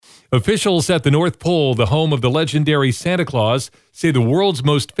Officials at the North Pole, the home of the legendary Santa Claus, say the world's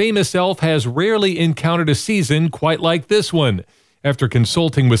most famous elf has rarely encountered a season quite like this one. After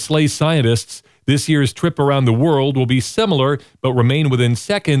consulting with sleigh scientists, this year's trip around the world will be similar but remain within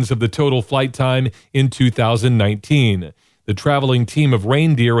seconds of the total flight time in 2019. The traveling team of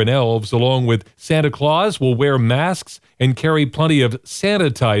reindeer and elves, along with Santa Claus, will wear masks and carry plenty of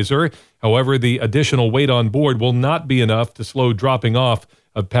sanitizer. However, the additional weight on board will not be enough to slow dropping off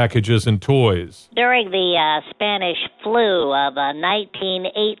of packages and toys. During the Spanish flu of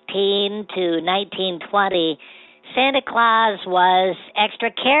 1918 to 1920, Santa Claus was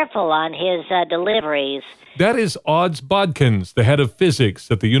extra careful on his deliveries. That is Odds Bodkins, the head of physics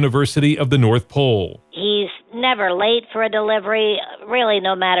at the University of the North Pole. He's never late for a delivery, really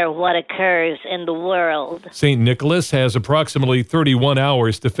no matter what occurs in the world. St. Nicholas has approximately 31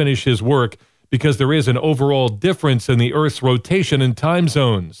 hours to finish his work because there is an overall difference in the Earth's rotation and time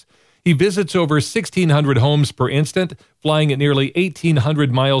zones. He visits over 1,600 homes per instant, flying at nearly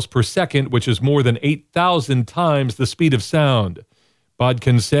 1,800 miles per second, which is more than 8,000 times the speed of sound.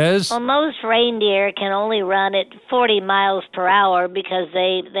 Bodkin says, Well, most reindeer can only run at 40 miles per hour because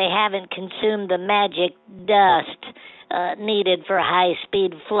they haven't consumed the magic dust needed for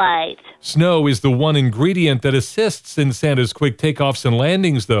high-speed flight. Snow is the one ingredient that assists in Santa's quick takeoffs and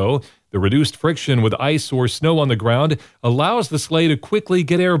landings, though. The reduced friction with ice or snow on the ground allows the sleigh to quickly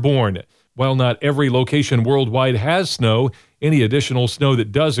get airborne. While not every location worldwide has snow, any additional snow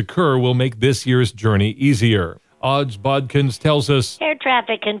that does occur will make this year's journey easier. Odds Bodkins tells us, Air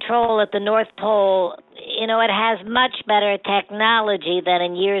traffic control at the North Pole, it has much better technology than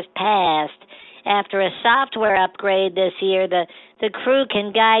in years past. After a software upgrade this year, the crew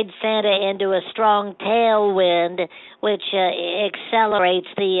can guide Santa into a strong tailwind, which accelerates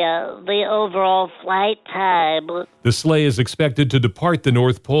the overall flight time. The sleigh is expected to depart the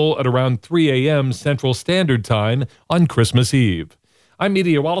North Pole at around 3 a.m. Central Standard Time on Christmas Eve. I'm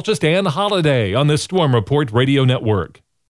meteorologist Ann Holliday on the Storm Report Radio Network.